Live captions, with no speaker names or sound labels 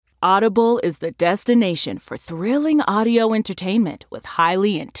Audible is the destination for thrilling audio entertainment with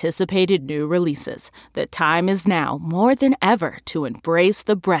highly anticipated new releases. The time is now more than ever to embrace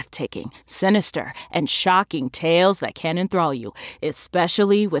the breathtaking, sinister, and shocking tales that can enthrall you,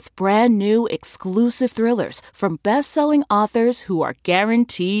 especially with brand new exclusive thrillers from best-selling authors who are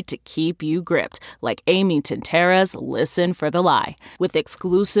guaranteed to keep you gripped, like Amy Tintera's Listen for the Lie. With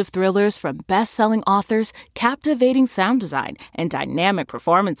exclusive thrillers from best-selling authors, captivating sound design, and dynamic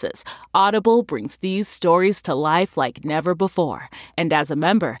performances, Audible brings these stories to life like never before. And as a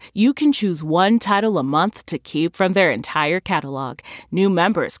member, you can choose one title a month to keep from their entire catalog. New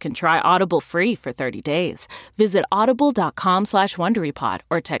members can try Audible free for 30 days. Visit audible.com/WonderyPod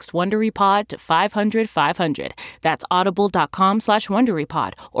or text WonderyPod to 500-500. That's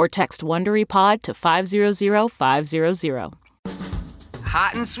audible.com/WonderyPod or text WonderyPod to 500-500.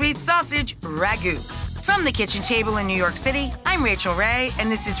 Hot and sweet sausage ragu. From the kitchen table in New York City, I'm Rachel Ray,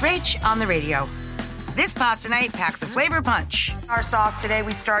 and this is Rach on the radio. This pasta night packs a flavor punch. Our sauce today,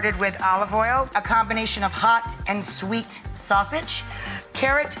 we started with olive oil, a combination of hot and sweet sausage,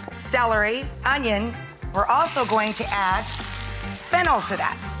 carrot, celery, onion. We're also going to add fennel to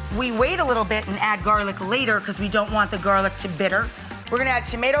that. We wait a little bit and add garlic later because we don't want the garlic to bitter. We're gonna add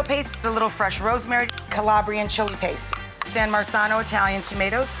tomato paste, a little fresh rosemary, Calabrian chili paste, San Marzano Italian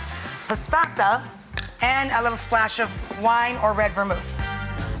tomatoes, passata, and a little splash of wine or red vermouth.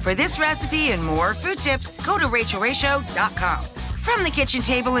 For this recipe and more food tips, go to RachelRayShow.com. From the kitchen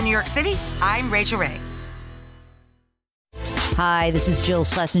table in New York City, I'm Rachel Ray. Hi, this is Jill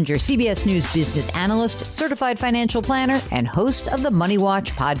Schlesinger, CBS News business analyst, certified financial planner, and host of the Money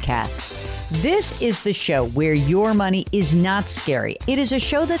Watch podcast. This is the show where your money is not scary. It is a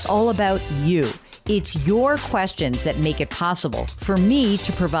show that's all about you. It's your questions that make it possible for me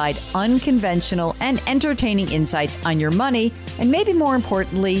to provide unconventional and entertaining insights on your money, and maybe more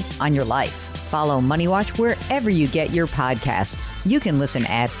importantly, on your life. Follow Money Watch wherever you get your podcasts. You can listen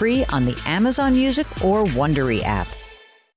ad-free on the Amazon Music or Wondery app.